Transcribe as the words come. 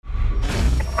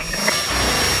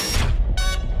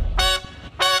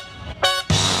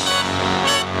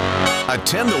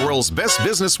Attend the world's best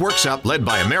business workshop led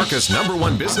by America's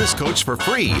 #1 business coach for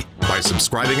free by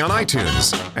subscribing on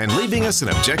iTunes and leaving us an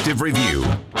objective review.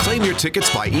 Claim your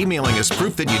tickets by emailing us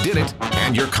proof that you did it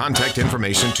and your contact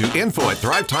information to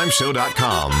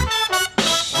info@thrivetimeshow.com.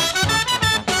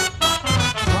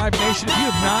 Thrive Nation, if you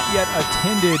have not yet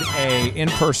attended a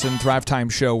in-person Thrive Time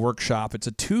Show workshop, it's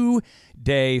a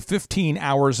 2-day, 15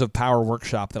 hours of power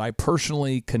workshop that I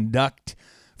personally conduct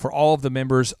for all of the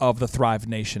members of the Thrive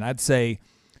Nation. I'd say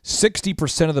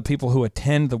 60% of the people who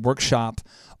attend the workshop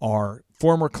are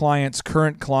former clients,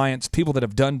 current clients, people that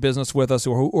have done business with us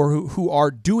or who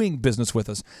are doing business with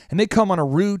us, and they come on a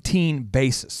routine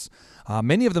basis.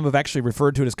 Many of them have actually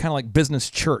referred to it as kind of like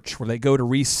business church, where they go to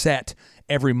reset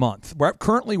every month.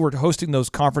 Currently, we're hosting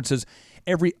those conferences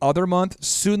every other month.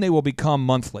 Soon they will become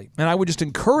monthly. And I would just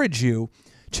encourage you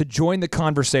to join the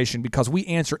conversation because we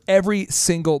answer every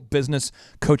single business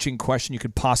coaching question you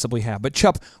could possibly have. But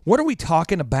Chup, what are we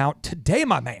talking about today,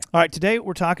 my man? All right, today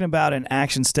we're talking about an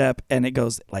action step, and it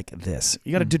goes like this.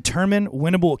 You got to determine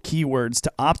winnable keywords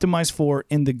to optimize for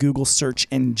in the Google search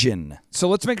engine. So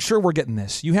let's make sure we're getting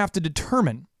this. You have to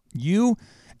determine, you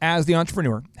as the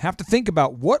entrepreneur, have to think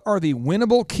about what are the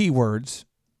winnable keywords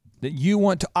that you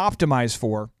want to optimize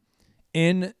for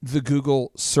in the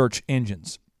Google search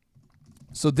engines.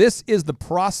 So this is the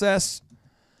process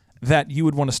that you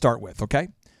would want to start with, okay?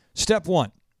 Step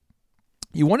 1,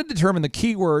 you want to determine the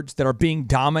keywords that are being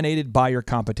dominated by your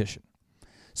competition.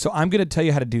 So I'm going to tell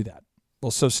you how to do that.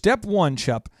 Well, so step 1,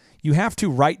 Chup, you have to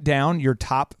write down your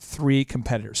top 3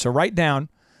 competitors. So write down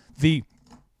the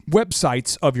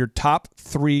websites of your top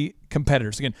 3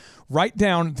 competitors. Again, write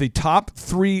down the top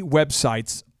 3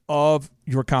 websites of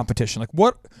your competition. Like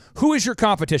who is your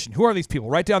competition? Who are these people?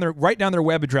 Write down their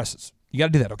web addresses. You got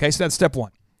to do that, okay? So that's step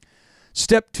 1.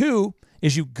 Step 2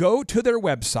 is you go to their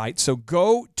website. So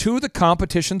go to the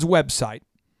competition's website.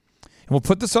 And we'll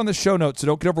put this on the show notes, so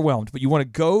don't get overwhelmed. But you want to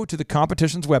go to the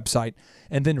competition's website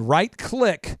and then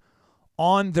right-click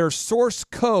on their source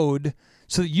code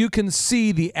so that you can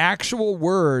see the actual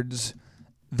words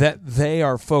that they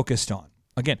are focused on.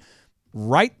 Again,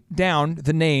 write down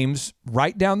the names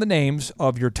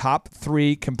of your top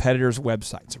 3 competitors'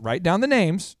 websites. Write down the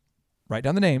names, right,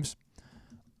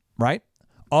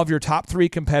 of your top 3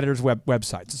 competitors'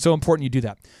 websites. It's so important you do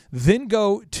that. Then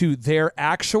go to their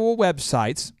actual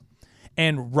websites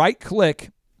and right-click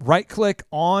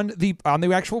on the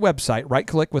actual website.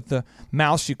 Right-click with the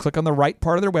mouse. You click on the right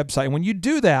part of their website. And when you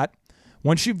do that,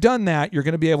 once you've done that, you're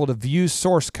going to be able to view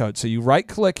source code. So you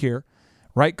right-click here,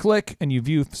 and you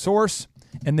view source,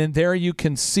 and then there you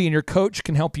can see, and your coach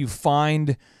can help you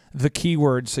find the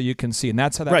keywords so you can see, and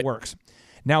that's how that works.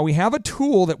 Now, we have a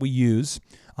tool that we use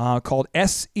called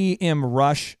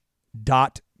SEMrush.com.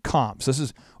 So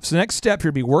the next step here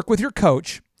would be work with your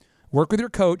coach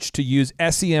to use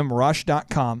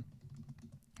SEMrush.com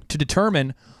to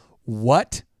determine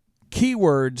what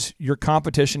keywords your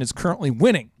competition is currently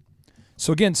winning.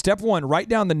 So again, step 1, write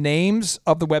down the names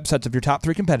of the websites of your top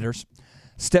 3 competitors.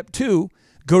 Step 2,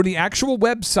 go to the actual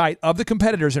website of the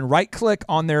competitors and right-click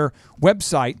on their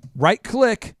website.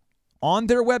 Right-click on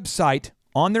their website,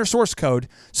 on their source code,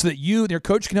 so that your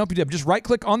coach can help you do it. Just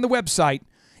right-click on the website,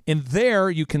 and there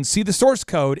you can see the source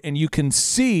code, and you can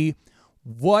see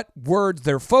what words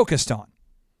they're focused on.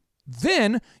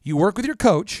 Then you work with your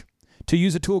coach to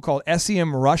use a tool called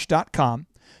SEMrush.com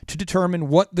to determine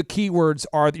what the keywords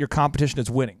are that your competition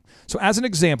is winning. So as an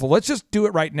example, let's just do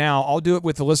it right now. I'll do it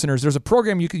with the listeners. There's a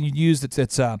program you can use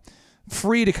that's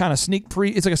free to kind of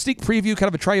it's like a sneak preview, kind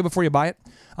of a try you before you buy it,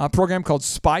 a program called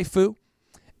SpyFu.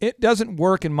 It doesn't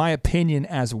work, in my opinion,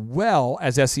 as well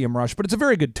as SEMrush, but it's a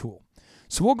very good tool.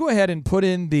 So we'll go ahead and put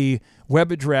in the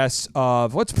web address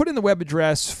let's put in the web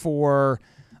address for,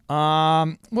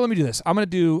 let me do this. I'm going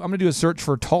to do a search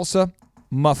for Tulsa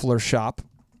Muffler Shop.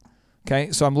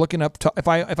 Okay, so I'm looking up, if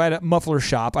I had a muffler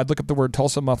shop, I'd look up the word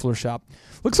Tulsa Muffler Shop.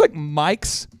 Looks like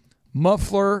Mike's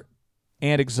Muffler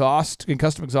and Exhaust and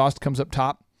Custom Exhaust comes up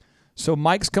top. So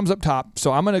Mike's comes up top.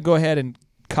 So I'm going to go ahead and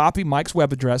copy Mike's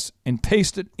web address and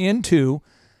paste it into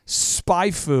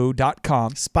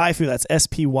spyfu.com. Spyfu, that's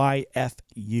SPYFU.com.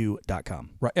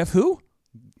 Right, F who?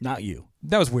 Not you.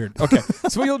 That was weird. Okay,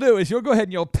 so what you'll do is you'll go ahead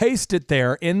and you'll paste it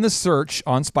there in the search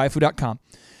on spyfu.com.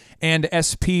 And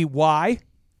SPYFU.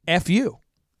 SPYFU?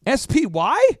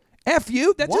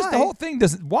 That just the whole thing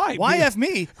doesn't. Why? Why F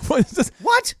me? What is this?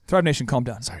 What? Thrive Nation, calm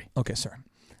down. Sorry. Okay, sorry.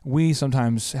 We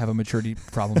sometimes have a maturity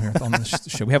problem here on this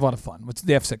show. We have a lot of fun. It's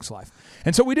the F6 life.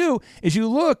 And so what we do is you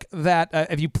look that,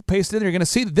 if you paste it in there, you're going to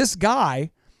see that this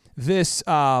guy, this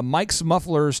Mike's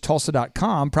Mufflers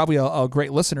Tulsa.com, probably a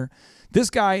great listener, This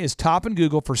guy is top in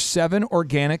Google for 7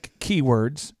 organic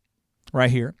keywords right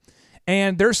here.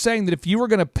 And they're saying that if you were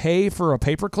going to pay for a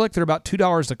pay-per-click, they're about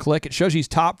 $2 a click. It shows you he's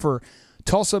top for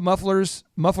Tulsa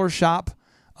muffler shop,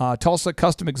 Tulsa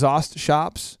custom exhaust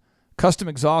shops, custom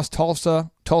exhaust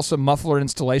Tulsa muffler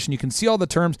installation. You can see all the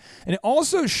terms. And it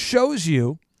also shows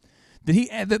you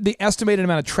that the estimated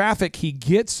amount of traffic he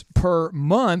gets per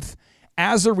month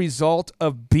as a result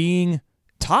of being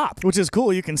top. Which is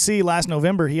cool. You can see last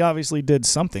November he obviously did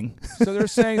something. So they're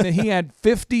saying that he had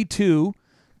 52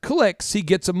 clicks he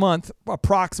gets a month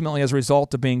approximately as a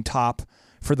result of being top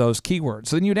for those keywords.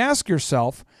 So then you'd ask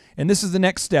yourself, and this is the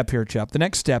next step here, Chuck. The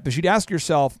next step is you'd ask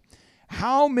yourself,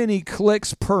 how many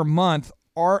clicks per month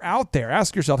are out there?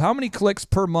 Ask yourself, how many clicks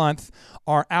per month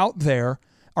are out there,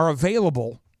 are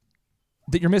available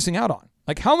that you're missing out on?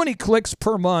 Like, how many clicks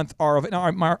per month are now,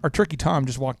 our turkey Tom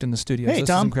just walked in the studio. Hey, so this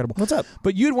Tom. is incredible. What's up?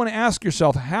 But you'd want to ask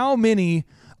yourself, how many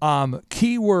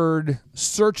keyword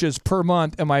searches per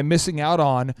month am I missing out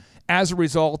on as a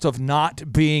result of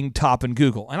not being top in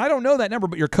Google? And I don't know that number,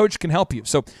 but your coach can help you.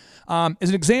 So as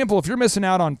an example, if you're missing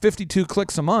out on 52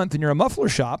 clicks a month and you're a muffler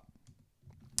shop,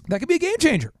 that could be a game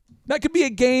changer. That could be a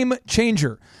game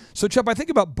changer. So, Chuck, I think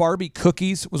about Barbie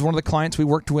Cookies was one of the clients we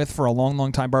worked with for a long,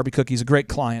 long time. Barbie Cookies, a great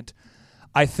client.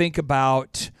 I think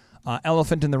about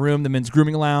Elephant in the Room, the men's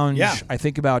grooming lounge. Yeah. I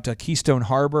think about Keystone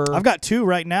Harbor. I've got 2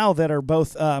 right now that are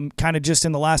both kind of just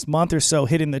in the last month or so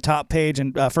hitting the top page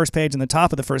and first page and the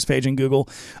top of the first page in Google.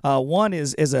 One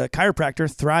is a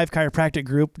chiropractor, Thrive Chiropractic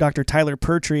Group, Dr. Tyler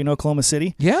Pertry in Oklahoma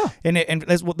City. Yeah. And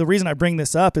that's the reason I bring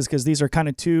this up is because these are kind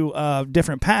of 2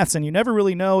 different paths, and you never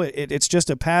really know. It's just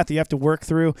a path you have to work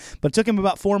through. But it took him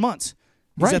about 4 months.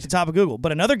 He's at the top of Google.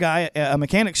 But another guy, a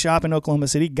mechanic shop in Oklahoma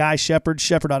City, Guy Shepherd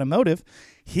Automotive,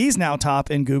 he's now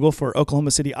top in Google for Oklahoma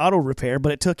City auto repair,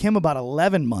 but it took him about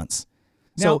 11 months.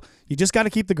 So you just got to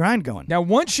keep the grind going. Now,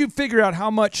 once you figure out how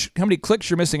many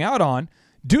clicks you're missing out on,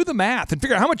 do the math and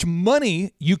figure out how much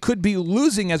money you could be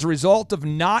losing as a result of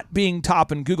not being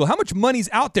top in Google. How much money's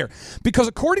out there? Because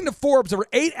according to Forbes, over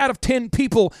 8 out of 10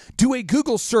 people do a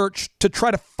Google search to try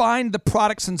to find the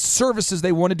products and services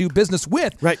they want to do business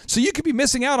with. Right. So you could be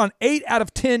missing out on 8 out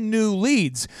of 10 new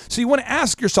leads. So you want to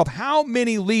ask yourself, how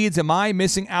many leads am I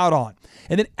missing out on?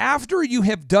 And then after you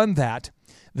have done that,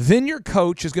 then your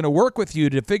coach is going to work with you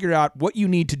to figure out what you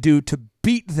need to do to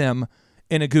beat them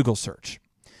in a Google search.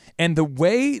 And the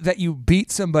way that you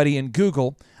beat somebody in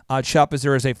Google, Chuck, is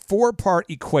there is a 4-part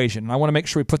equation. And I want to make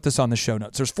sure we put this on the show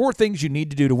notes. There's 4 things you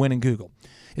need to do to win in Google.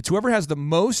 It's whoever has the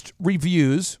most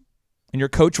reviews, and your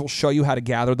coach will show you how to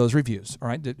gather those reviews. All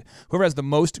right, whoever has the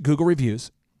most Google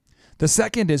reviews. The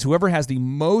second is whoever has the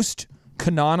most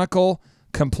canonical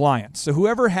compliance. So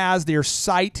whoever has their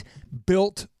site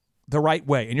built the right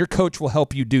way, and your coach will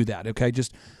help you do that. Okay,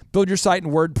 just build your site in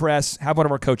WordPress. Have one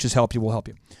of our coaches help you. We'll help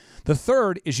you. The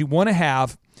third is you want to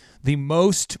have the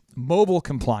most mobile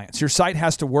compliance. Your site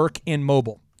has to work in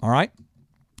mobile, all right?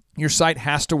 Your site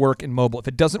has to work in mobile. If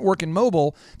it doesn't work in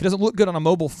mobile, if it doesn't look good on a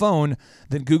mobile phone,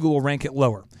 then Google will rank it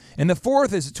lower. And the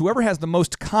fourth is it's whoever has the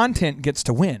most content gets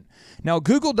to win. Now,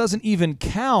 Google doesn't even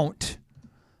count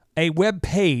a web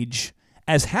page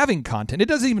as having content. It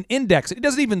doesn't even index it. It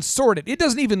doesn't even sort it. It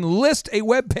doesn't even list a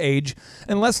web page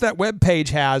unless that web page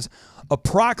has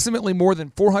approximately more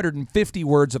than 450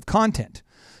 words of content.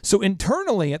 So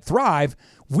internally at Thrive,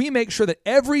 we make sure that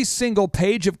every single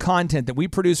page of content that we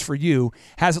produce for you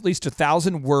has at least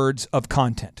 1,000 words of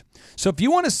content. So if you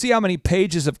want to see how many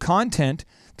pages of content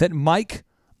that Mike,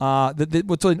 I'll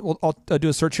do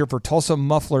a search here for Tulsa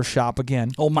Muffler Shop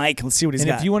again. Oh, Mike, let's see what he's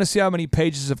got. And if you want to see how many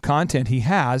pages of content he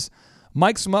has,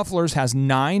 Mike's Mufflers has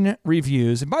 9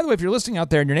 reviews. And by the way, if you're listening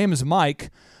out there and your name is Mike,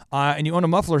 and you own a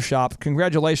muffler shop,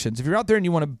 congratulations. If you're out there and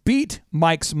you want to beat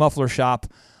Mike's Muffler Shop,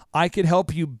 I could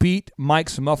help you beat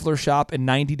Mike's Muffler Shop in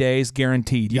 90 days,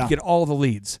 guaranteed. You get all the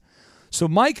leads. So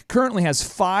Mike currently has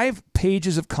 5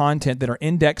 pages of content that are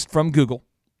indexed from Google,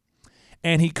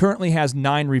 and he currently has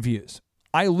 9 reviews.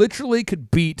 I literally could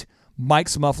beat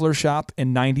Mike's Muffler Shop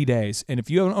in 90 days. And if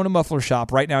you own a muffler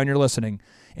shop right now and you're listening,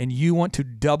 and you want to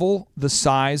double the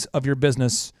size of your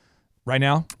business right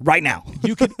now,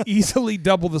 you could easily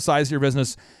double the size of your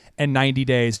business in 90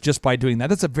 days just by doing that.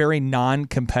 That's a very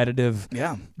non-competitive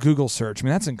Google search. I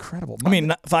mean, that's incredible. I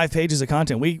mean, 5 pages of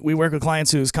content. We work with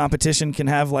clients whose competition can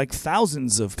have like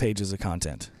thousands of pages of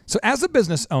content. So as a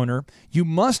business owner, you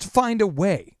must find a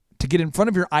way to get in front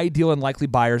of your ideal and likely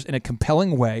buyers in a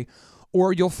compelling way,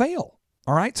 or you'll fail.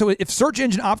 All right? So if search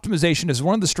engine optimization is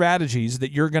one of the strategies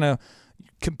that you're going to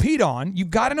compete on,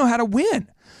 you've got to know how to win.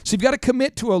 So you've got to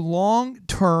commit to a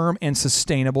long-term and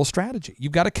sustainable strategy.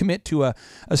 You've got to commit to a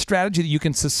strategy that you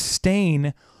can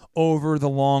sustain over the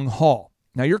long haul.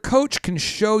 Now, your coach can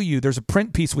show you, there's a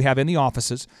print piece we have in the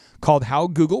offices called How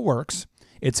Google Works.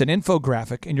 It's an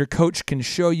infographic, and your coach can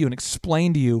show you and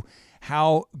explain to you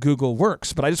how Google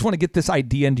works. But I just want to get this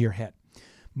idea into your head.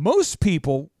 Most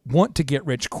people want to get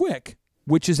rich quick,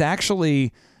 which is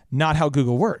actually not how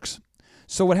Google works.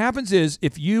 So what happens is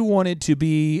if you wanted to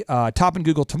be top in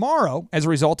Google tomorrow as a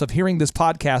result of hearing this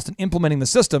podcast and implementing the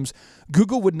systems,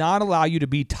 Google would not allow you to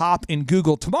be top in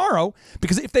Google tomorrow,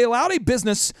 because if they allowed a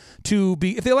business to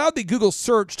be, if they allowed the Google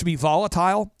search to be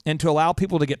volatile and to allow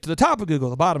people to get to the top of Google,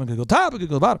 the bottom of Google, top of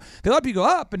Google, the bottom, if they let people go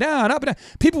up and down,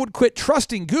 people would quit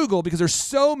trusting Google because there's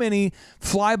so many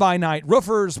fly-by-night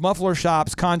roofers, muffler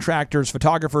shops, contractors,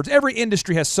 photographers. Every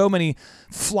industry has so many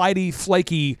flighty,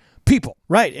 flaky people.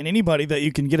 Right, and anybody that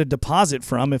you can get a deposit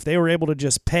from, if they were able to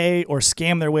just pay or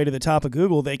scam their way to the top of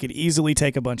Google, they could easily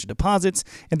take a bunch of deposits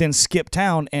and then skip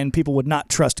town, and people would not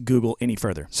trust Google any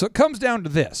further. So it comes down to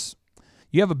this.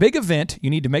 You have a big event.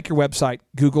 You need to make your website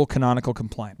Google Canonical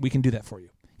compliant. We can do that for you.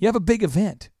 You have a big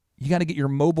event. You got to get your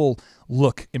mobile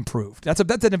look improved. That's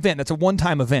an event. That's a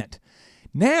one-time event.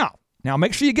 Now,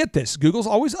 make sure you get this. Google's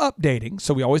always updating,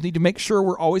 so we always need to make sure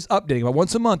we're always updating. But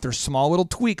once a month, there's small little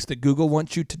tweaks that Google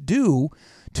wants you to do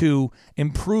to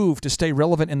improve, to stay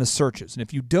relevant in the searches. And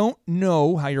if you don't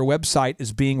know how your website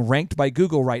is being ranked by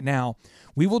Google right now,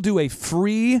 we will do a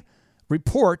free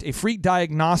report, a free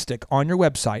diagnostic on your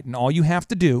website. And all you have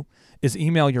to do is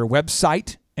email your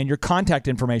website and your contact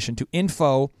information to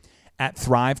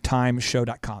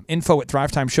info@thrivetimeshow.com.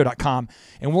 info@thrivetimeshow.com,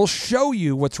 and we'll show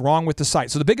you what's wrong with the site.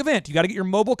 So the big event, you got to get your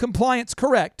mobile compliance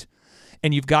correct,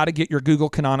 and you've got to get your Google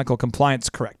Canonical compliance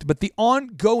correct. But the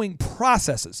ongoing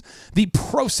processes, the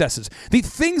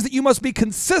things that you must be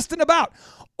consistent about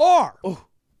are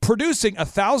producing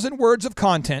 1,000 words of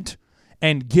content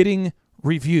and getting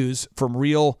reviews from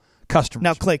real customers.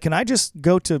 Now, Clay, can I just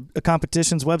go to a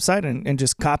competition's website and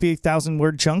just copy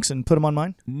 1,000-word chunks and put them on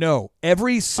mine? No.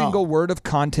 Every single word of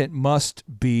content must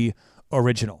be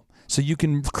original. So you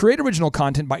can create original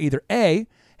content by either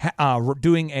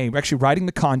actually writing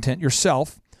the content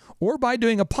yourself, or by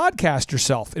doing a podcast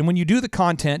yourself. And when you do the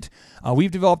content,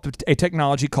 we've developed a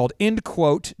technology called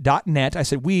endquote.net. I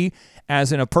said we,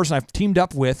 as in a person I've teamed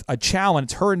up with, a Chow,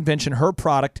 it's her invention, her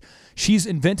product. She's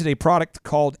invented a product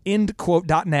called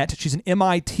endquote.net. She's an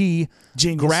MIT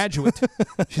graduate.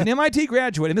 She's an MIT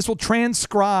graduate, and this will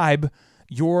transcribe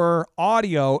your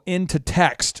audio into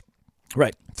text.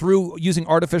 Right. Through using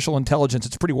artificial intelligence.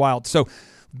 It's pretty wild. So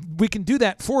we can do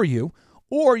that for you,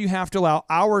 or you have to allow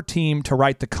our team to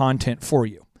write the content for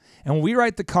you. And when we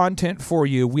write the content for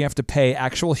you, we have to pay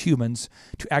actual humans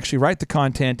to actually write the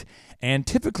content, and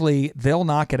typically they'll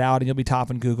knock it out and you'll be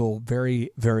top in Google very,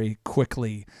 very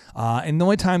quickly. And the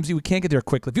only times you can't get there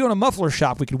quickly, if you own a muffler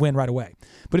shop, we could win right away.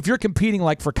 But if you're competing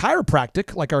like for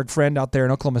chiropractic, like our friend out there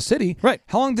in Oklahoma City, right?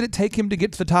 How long did it take him to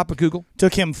get to the top of Google?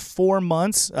 Took him 4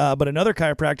 months, but another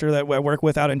chiropractor that I work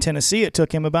with out in Tennessee, it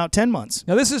took him about 10 months.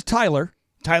 Now this is Tyler.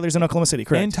 Tyler's in Oklahoma City,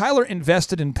 correct. And Tyler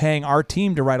invested in paying our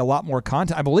team to write a lot more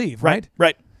content, I believe, right?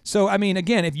 Right. So, I mean,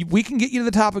 again, we can get you to the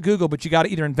top of Google, but you got to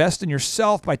either invest in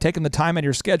yourself by taking the time out of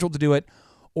your schedule to do it,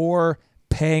 or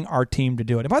paying our team to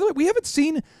do it. And by the way, we haven't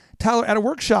seen Tyler at a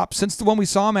workshop since the one we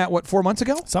saw him at, 4 months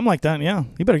ago? Something like that, yeah.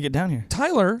 You better get down here.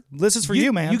 Tyler. This is for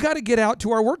you, man. You got to get out to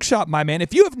our workshop, my man.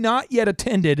 If you have not yet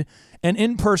attended an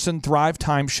in-person Thrive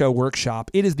Time Show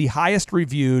workshop, it is the highest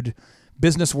reviewed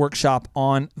business workshop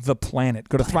on the planet.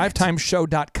 Go to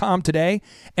thrivetimeshow.com today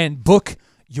and book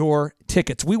your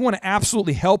tickets. We want to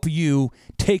absolutely help you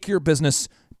take your business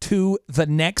to the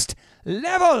next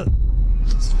level.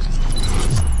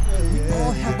 We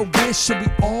all have a wish and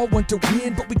we all want to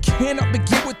win, but we cannot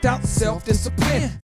begin without self-discipline.